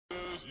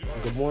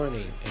Good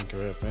morning, Anchor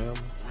FM.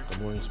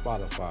 Good morning,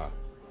 Spotify.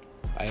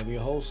 I am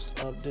your host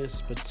of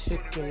this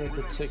particular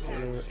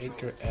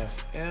Anchor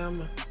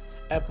FM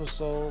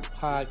episode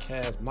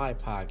podcast, my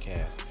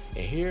podcast.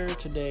 And here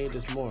today,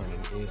 this morning,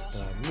 is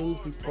the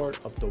news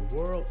report of the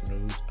world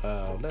news.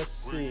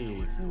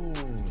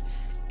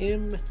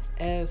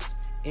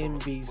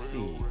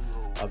 MSNBC.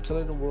 I'm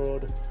telling the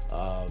world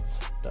of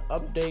the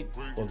update,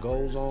 what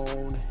goes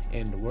on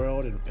in the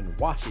world in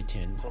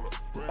Washington.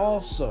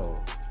 Also,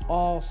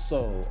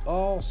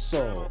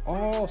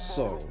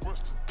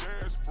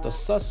 the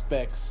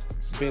suspects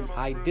been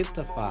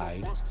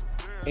identified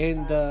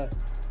in the,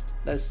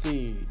 what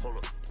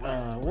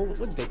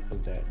date was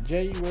that?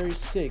 January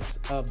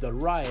 6th of the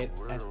riot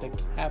at the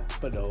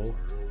Capitol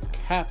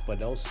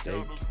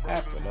State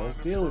Capitol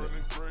building.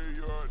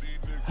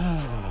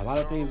 A lot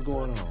of things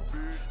going on.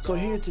 So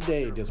here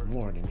today, this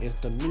morning, is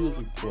the news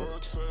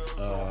report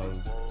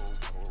of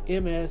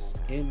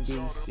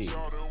MSNBC.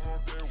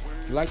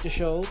 If you like the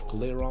show,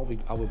 later on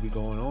I will be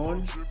going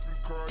on. If you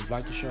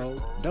like the show,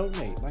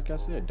 donate. Like I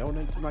said,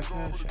 donate to my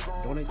cash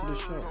app. Donate to the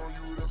show.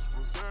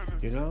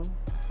 You know?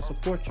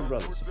 Support your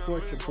brother.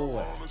 Support your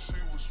boy.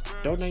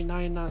 Donate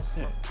 99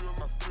 cents.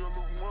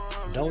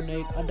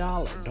 Donate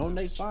 $1.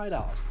 Donate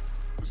 $5.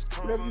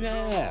 Whatever you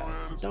have.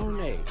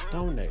 Donate.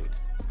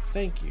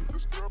 Thank you.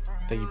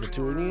 Thank you for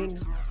tuning in.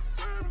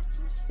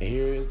 And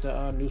here is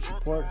the news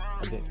report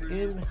of the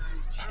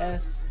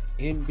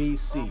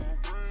MSNBC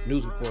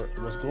news report.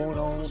 What's going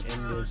on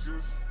in this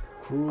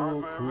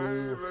cruel,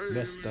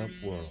 messed up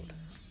world.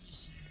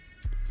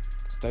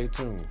 Stay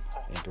tuned,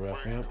 Anchor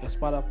FM and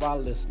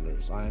Spotify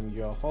listeners. I am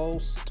your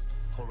host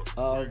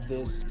of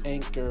this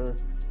Anchor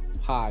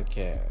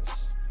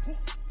podcast.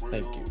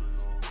 Thank you.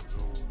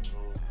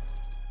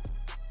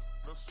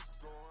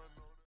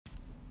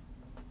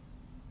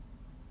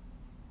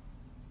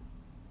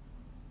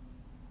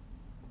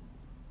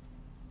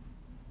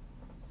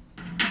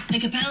 At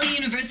Capella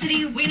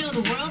University, we know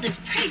the world is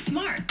pretty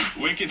smart.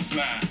 Wicked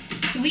smart.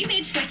 So we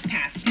made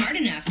FlexPath smart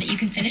enough that you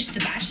can finish the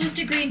bachelor's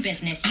degree in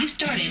business you've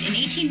started in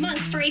 18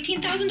 months for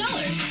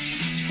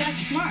 $18,000.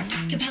 That's smart.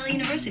 Capella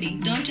University.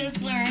 Don't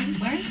just learn,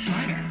 learn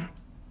smarter.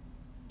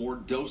 More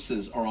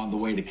doses are on the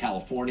way to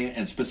California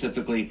and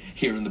specifically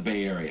here in the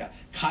Bay Area.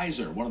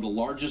 Kaiser, one of the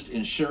largest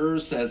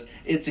insurers, says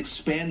it's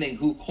expanding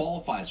who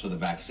qualifies for the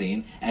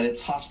vaccine at its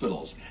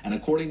hospitals. And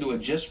according to a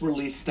just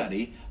released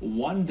study,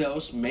 one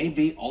dose may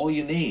be all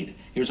you need.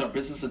 Here's our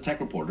business and tech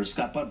reporter,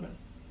 Scott Budman.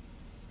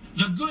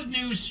 The good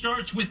news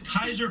starts with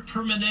Kaiser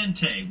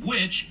Permanente,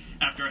 which,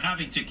 after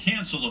having to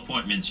cancel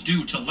appointments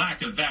due to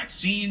lack of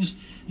vaccines,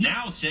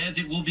 now says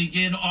it will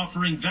begin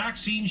offering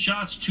vaccine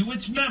shots to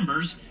its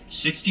members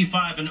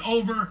 65 and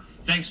over,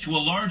 thanks to a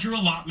larger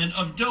allotment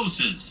of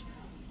doses.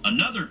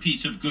 Another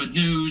piece of good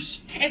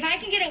news. If I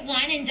can get it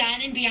one and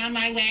done and be on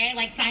my way,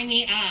 sign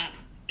me up.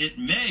 It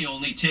may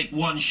only take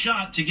one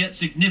shot to get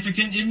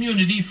significant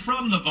immunity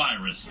from the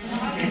virus.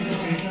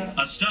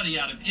 A study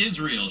out of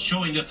Israel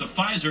showing that the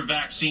Pfizer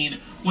vaccine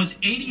was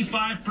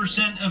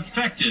 85%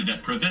 effective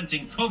at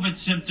preventing COVID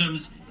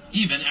symptoms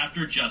even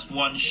after just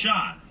one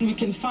shot. We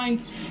can find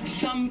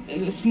some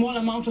small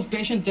amount of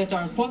patients that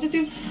are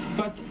positive,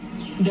 but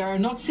they are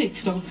not sick.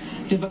 So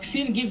the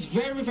vaccine gives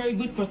very, very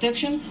good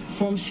protection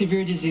from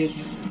severe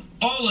disease.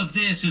 All of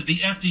this as the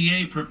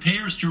FDA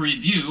prepares to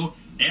review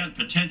and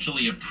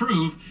potentially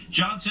approve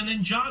Johnson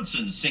 &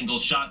 Johnson's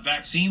single-shot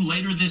vaccine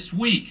later this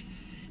week.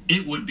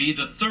 It would be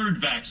the third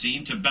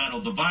vaccine to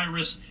battle the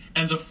virus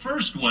and the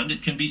first one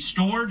that can be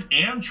stored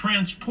and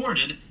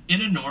transported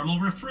in a normal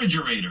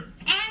refrigerator.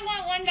 I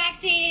want one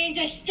vaccine.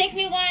 Just stick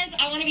me once.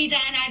 I want to be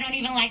done. I don't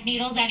even like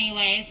needles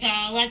anyway, so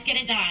let's get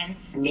it done.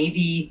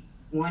 Maybe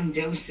one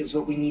dose is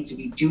what we need to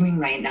be doing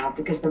right now,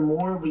 because the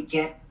more we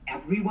get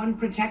everyone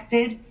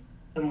protected,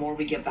 the more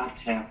we get back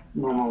to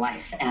normal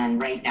life.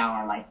 And right now,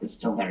 our life is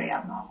still very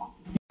abnormal.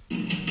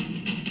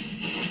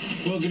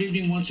 Well, good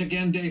evening once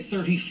again. Day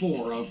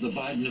 34 of the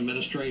Biden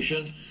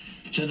administration.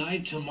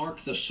 Tonight, to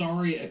mark the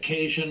sorry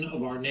occasion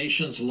of our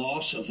nation's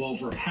loss of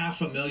over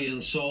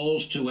 500,000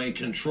 souls to a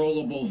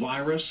controllable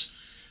virus,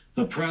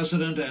 the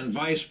president and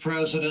vice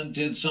president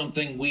did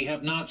something we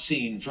have not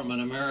seen from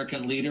an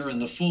American leader in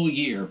the full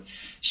year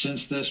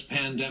since this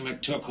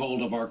pandemic took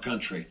hold of our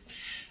country.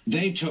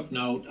 They took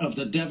note of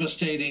the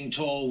devastating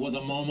toll with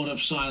a moment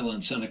of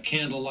silence and a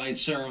candlelight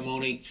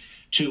ceremony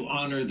to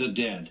honor the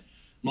dead.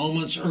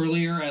 Moments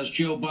earlier, as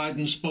Joe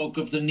Biden spoke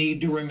of the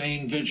need to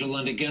remain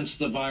vigilant against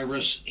the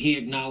virus, he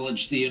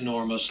acknowledged the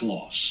enormous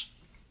loss.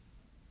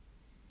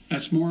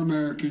 That's more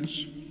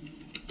Americans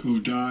who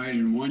have died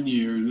in 1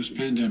 year in this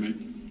pandemic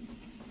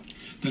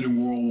than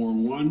in World War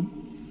I,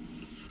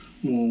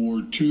 World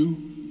War II,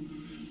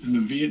 and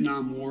the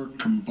Vietnam War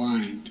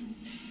combined.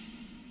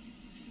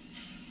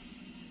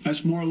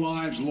 That's more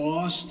lives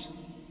lost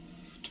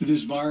to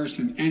this virus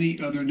than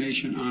any other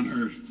nation on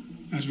earth,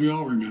 as we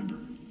all remember.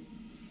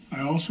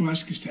 I also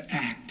ask us to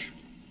act,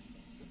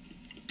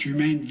 to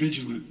remain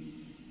vigilant,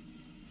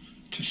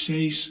 to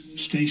stay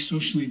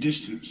socially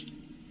distanced,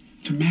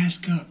 to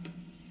mask up,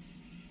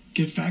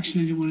 get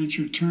vaccinated when it's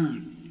your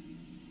turn,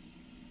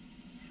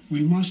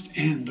 We must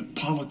end the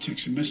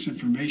politics and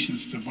misinformation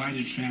that's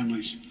divided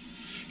families,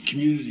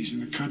 communities,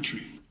 and the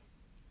country.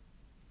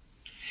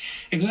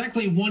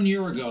 Exactly 1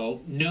 year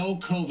ago, no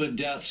COVID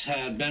deaths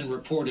had been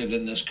reported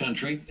in this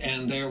country,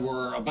 and there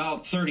were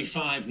about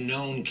 35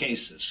 known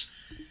cases.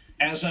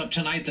 As of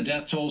tonight, the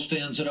death toll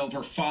stands at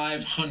over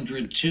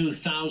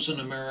 502,000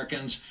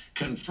 Americans.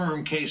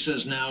 Confirmed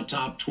cases now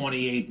top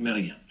 28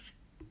 million.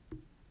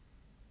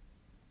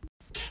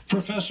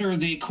 Professor,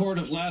 the court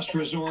of last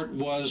resort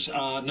was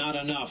not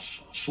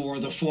enough for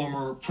the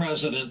former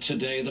president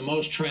today, the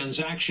most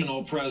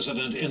transactional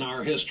president in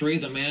our history,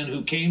 the man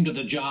who came to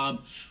the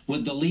job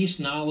with the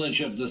least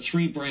knowledge of the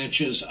three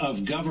branches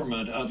of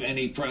government of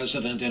any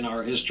president in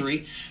our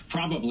history,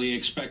 probably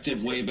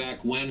expected way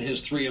back when his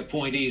three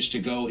appointees to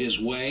go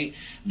his way.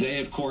 They,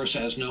 of course,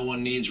 as no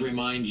one needs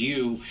remind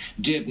you,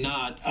 did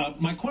not.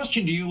 My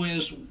question to you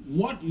is,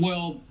 what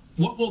will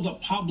the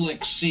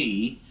public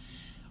see,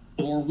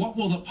 or what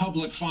will the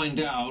public find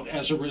out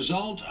as a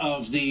result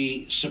of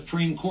the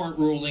Supreme Court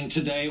ruling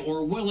today,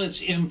 or will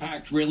its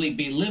impact really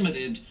be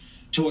limited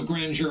to a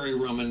grand jury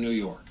room in New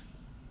York?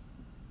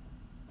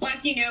 Well,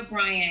 as you know,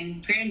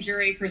 Brian, grand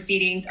jury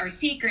proceedings are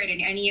secret, and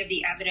any of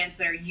the evidence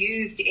that are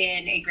used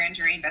in a grand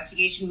jury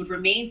investigation would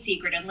remain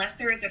secret unless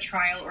there is a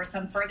trial or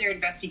some further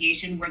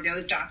investigation where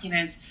those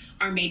documents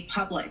are made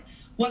public.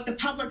 What the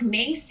public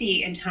may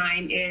see in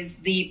time is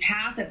the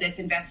path of this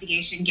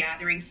investigation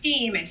gathering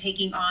steam and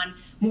taking on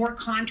more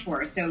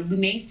contours. So we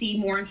may see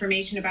more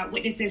information about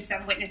witnesses.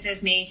 Some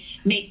witnesses may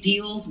make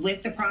deals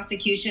with the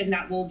prosecution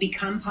that will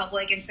become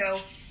public. And so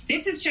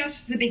this is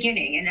just the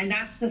beginning. And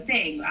that's the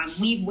thing.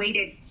 We've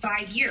waited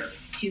 5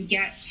 years to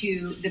get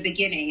to the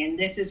beginning. And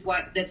this is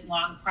what this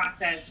long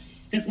process,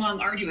 this long,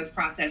 arduous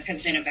process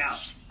has been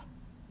about.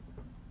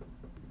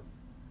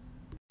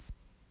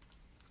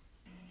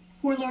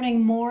 We're learning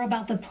more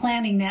about the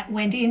planning that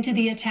went into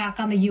the attack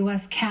on the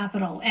U.S.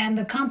 Capitol and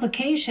the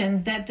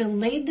complications that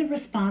delayed the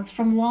response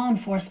from law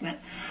enforcement.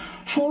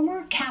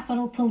 Former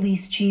Capitol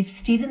Police Chief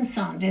Steven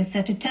Sund is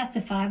set to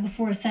testify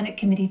before a Senate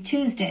committee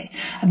Tuesday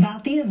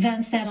about the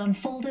events that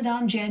unfolded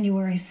on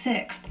January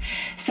 6th.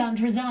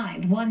 Sund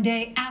resigned 1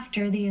 day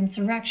after the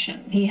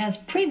insurrection. He has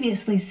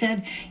previously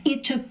said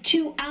it took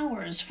 2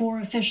 hours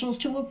for officials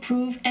to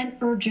approve an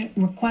urgent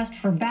request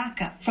for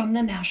backup from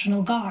the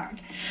National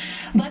Guard.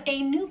 But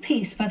a new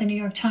piece by the New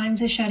York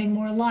Times is shedding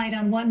more light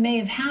on what may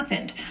have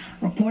happened,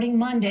 reporting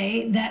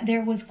Monday that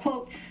there was,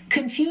 quote,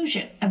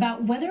 confusion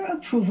about whether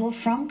approval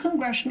from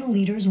congressional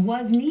leaders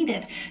was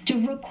needed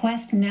to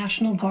request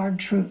National Guard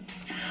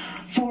troops.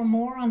 For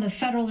more on the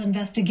federal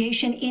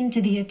investigation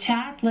into the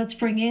attack, let's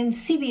bring in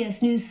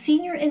CBS News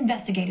senior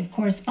investigative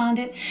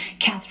correspondent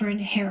Catherine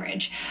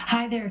Herridge.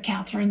 Hi there,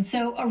 Catherine.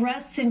 So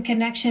arrests in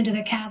connection to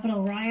the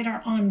Capitol riot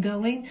are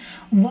ongoing.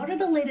 What are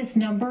the latest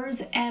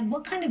numbers and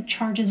what kind of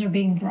charges are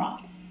being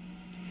brought?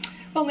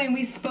 Well, Lane,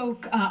 we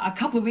spoke a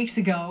couple of weeks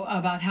ago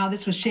about how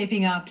this was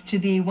shaping up to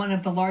be one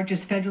of the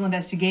largest federal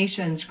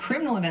investigations,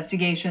 criminal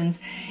investigations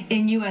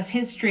in U.S.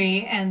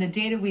 history, and the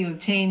data we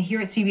obtained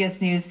here at CBS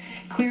News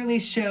clearly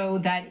show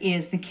that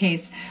is the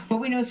case.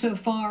 What we know so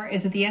far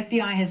is that the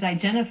FBI has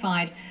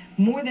identified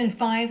more than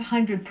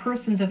 500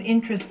 persons of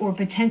interest or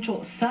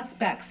potential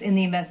suspects in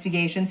the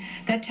investigation.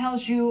 That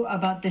tells you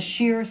about the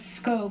sheer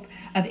scope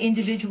of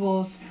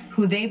individuals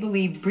who they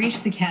believe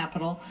breached the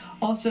Capitol.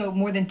 Also,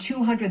 more than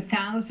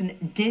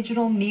 200,000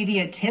 digital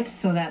media tips,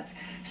 so that's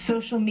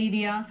social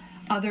media,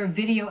 other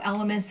video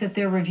elements that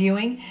they're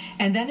reviewing,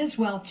 and then as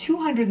well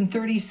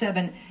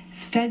 237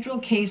 federal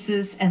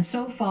cases, and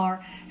so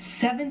far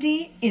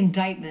 70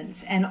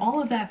 indictments. And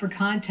all of that, for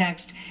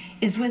context,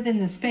 is within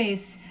the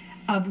space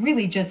of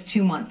really just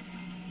 2 months.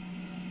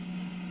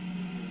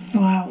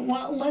 Wow.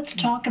 Well, let's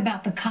talk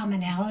about the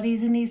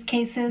commonalities in these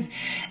cases.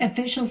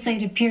 Officials say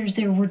it appears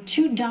there were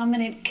 2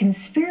 dominant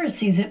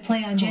conspiracies at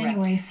play on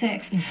January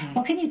 6th.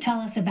 What can you tell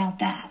us about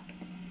that?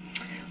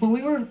 Well,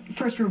 we were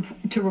first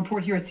to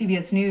report here at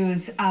CBS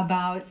News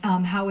about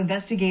how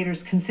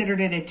investigators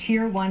considered it a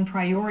Tier 1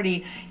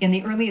 priority in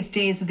the earliest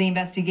days of the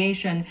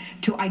investigation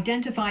to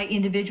identify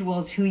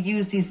individuals who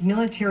use these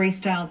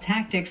military-style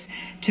tactics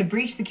to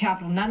breach the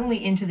Capitol, not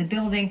only into the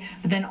building,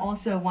 but then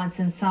also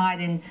once inside,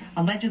 and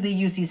allegedly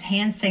use these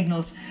hand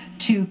signals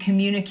to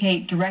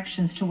communicate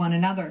directions to one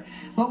another.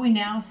 What we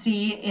now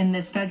see in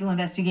this federal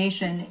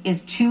investigation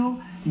is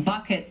 2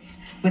 buckets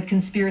with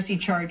conspiracy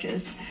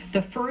charges.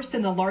 The first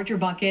and the larger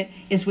bucket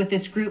is with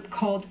this group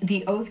called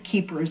the Oath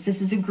Keepers.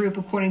 This is a group,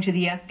 according to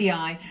the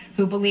FBI,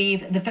 who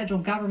believe the federal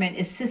government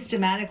is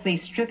systematically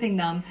stripping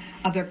them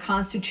of their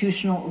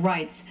constitutional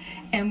rights.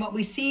 And what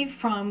we see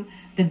from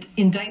the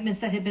indictments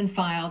that have been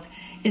filed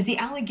is the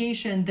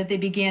allegation that they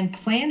began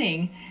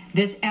planning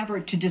this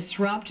effort to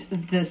disrupt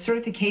the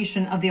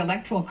certification of the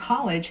Electoral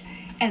College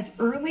as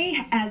early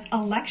as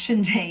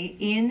Election Day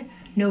in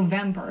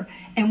November.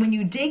 And when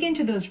you dig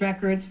into those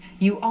records,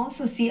 you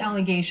also see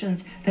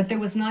allegations that there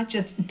was not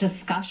just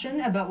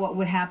discussion about what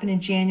would happen in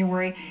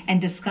January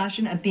and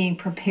discussion of being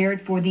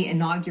prepared for the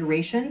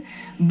inauguration,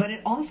 but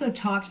it also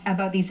talked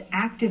about these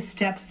active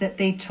steps that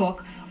they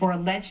took or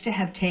alleged to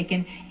have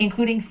taken,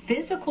 including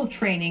physical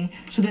training,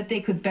 so that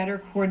they could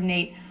better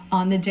coordinate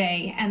on the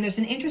day. And there's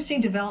an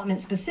interesting development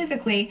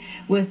specifically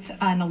with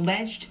an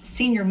alleged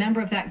senior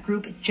member of that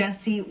group,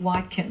 Jesse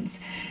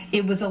Watkins.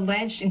 It was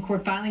alleged in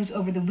court filings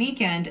over the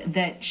weekend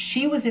that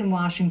she was in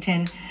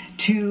Washington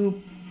to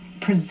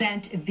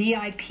present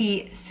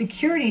VIP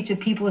security to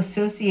people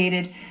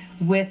associated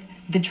with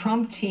the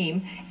Trump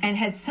team and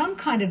had some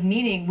kind of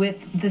meeting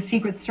with the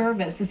Secret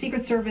Service. The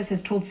Secret Service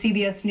has told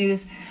CBS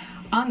News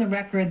on the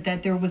record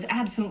that there was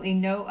absolutely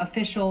no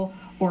official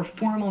or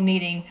formal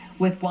meeting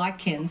with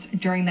Watkins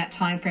during that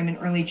time frame in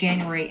early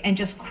January. And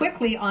just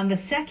quickly on the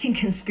second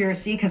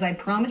conspiracy, because I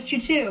promised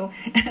you two,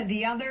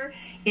 the other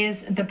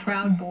is the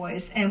Proud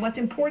Boys. And what's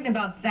important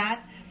about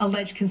that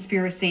alleged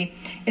conspiracy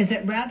is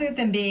that rather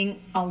than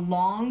being a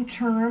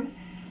long-term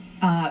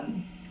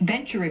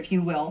venture, if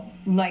you will,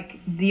 like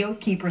the Oath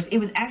Keepers, it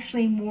was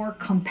actually more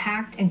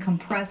compact and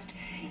compressed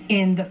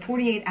in the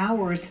 48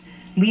 hours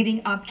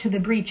leading up to the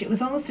breach. It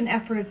was almost an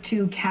effort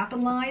to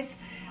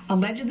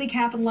allegedly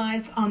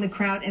capitalize on the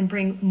crowd and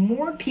bring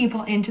more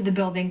people into the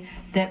building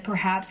that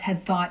perhaps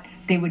had thought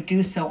they would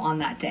do so on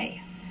that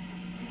day.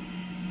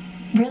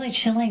 Really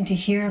chilling to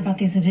hear about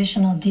these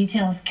additional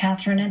details,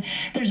 Catherine. And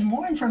there's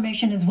more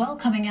information as well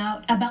coming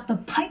out about the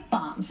pipe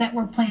bombs that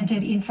were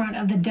planted in front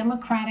of the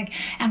Democratic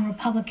and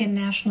Republican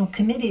National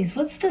Committees.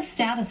 What's the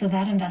status of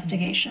that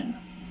investigation?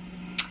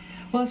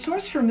 Well, a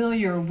source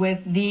familiar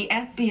with the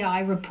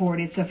FBI report,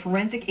 it's a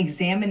forensic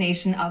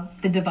examination of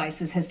the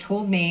devices, has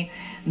told me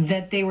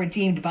that they were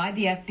deemed by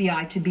the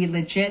FBI to be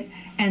legit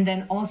and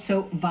then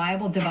also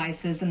viable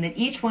devices, and that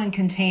each one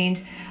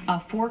contained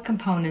 4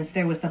 components.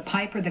 There was the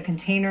pipe or the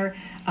container,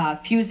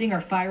 fusing or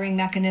firing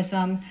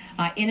mechanism,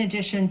 in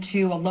addition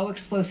to a low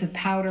explosive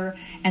powder,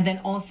 and then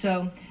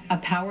also a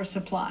power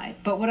supply.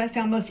 But what I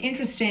found most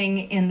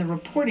interesting in the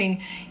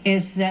reporting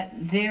is that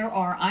there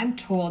are, I'm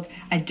told,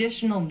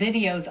 additional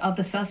videos of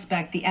the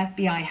suspect the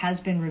FBI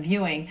has been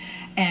reviewing.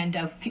 And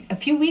a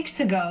few weeks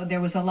ago,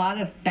 there was a lot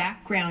of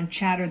background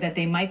chatter that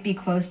they might be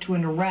close to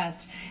an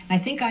arrest. And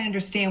I think I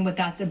understand what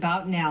that's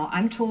about now.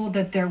 I'm told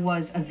that there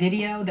was a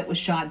video that was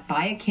shot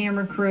by a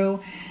camera crew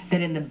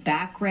that in the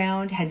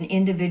background had an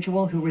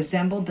individual who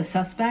resembled the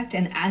suspect.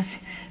 And as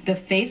the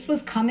face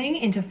was coming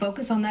into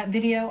focus on that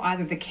video,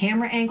 either the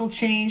camera angle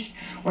changed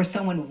or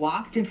someone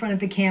walked in front of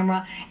the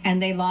camera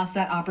and they lost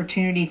that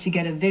opportunity to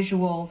get a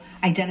visual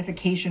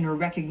identification or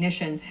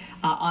recognition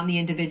on the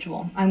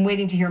individual. I'm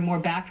waiting to hear more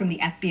back from the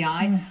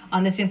FBI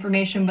on this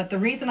information, but the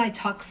reason I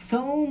talk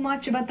so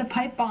much about the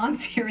pipe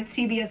bombs here at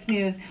CBS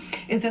News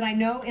is that I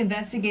know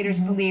investigators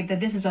believe that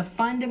this is a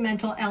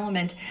fundamental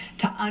element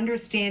to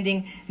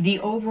understanding the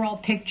overall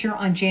picture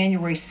on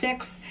January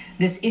 6th,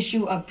 this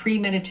issue of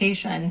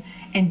premeditation,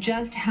 and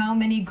just how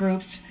many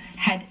groups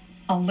had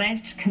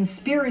alleged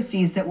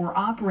conspiracies that were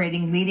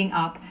operating leading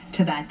up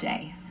to that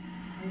day.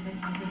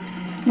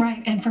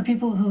 Right, and for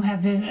people who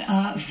have been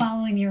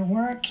following your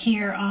work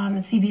here on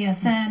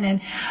CBSN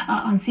and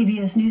on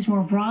CBS News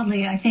more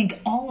broadly, I think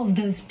all of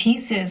those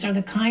pieces are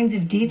the kinds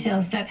of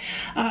details that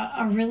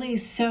are really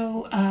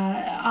so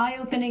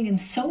eye-opening and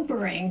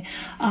sobering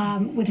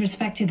with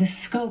respect to the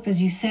scope,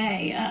 as you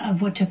say,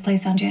 of what took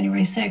place on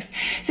January 6th.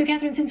 So,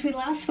 Catherine, since we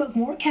last spoke,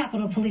 more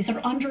Capitol Police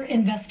are under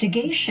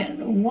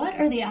investigation. What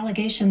are the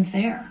allegations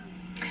there?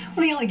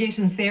 Well, the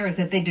allegations there is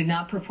that they did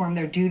not perform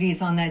their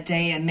duties on that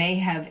day and may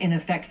have, in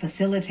effect,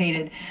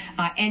 facilitated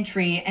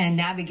entry and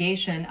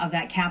navigation of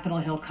that Capitol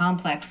Hill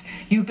complex.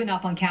 You've been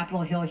up on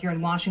Capitol Hill here in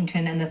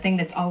Washington, and the thing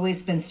that's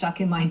always been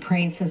stuck in my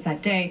brain since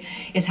that day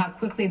is how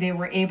quickly they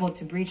were able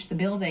to breach the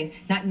building,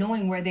 not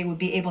knowing where they would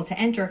be able to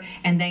enter,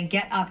 and then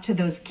get up to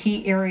those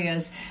key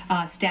areas,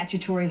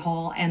 Statutory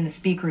Hall and the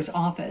Speaker's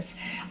office.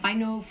 I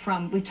know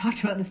we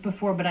talked about this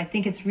before, but I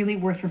think it's really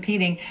worth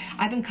repeating.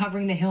 I've been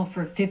covering the Hill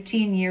for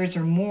 15 years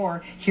or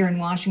more here in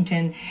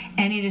Washington,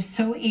 and it is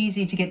so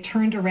easy to get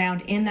turned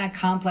around in that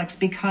complex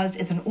because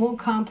it's an old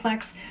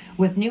complex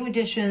with new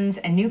additions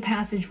and new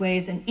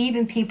passageways, and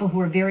even people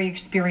who are very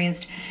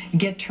experienced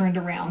get turned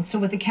around. So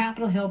with the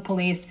Capitol Hill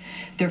Police,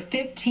 there are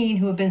 15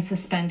 who have been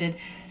suspended,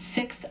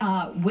 6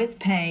 with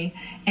pay,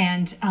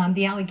 and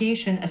the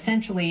allegation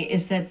essentially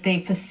is that they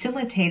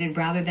facilitated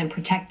rather than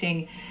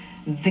protecting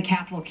the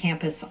Capitol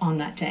campus on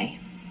that day.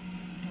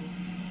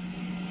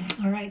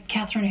 All right,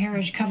 Catherine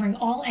Herridge covering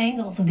all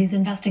angles of these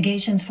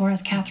investigations for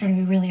us. Catherine,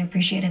 we really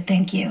appreciate it.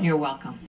 Thank you. You're welcome.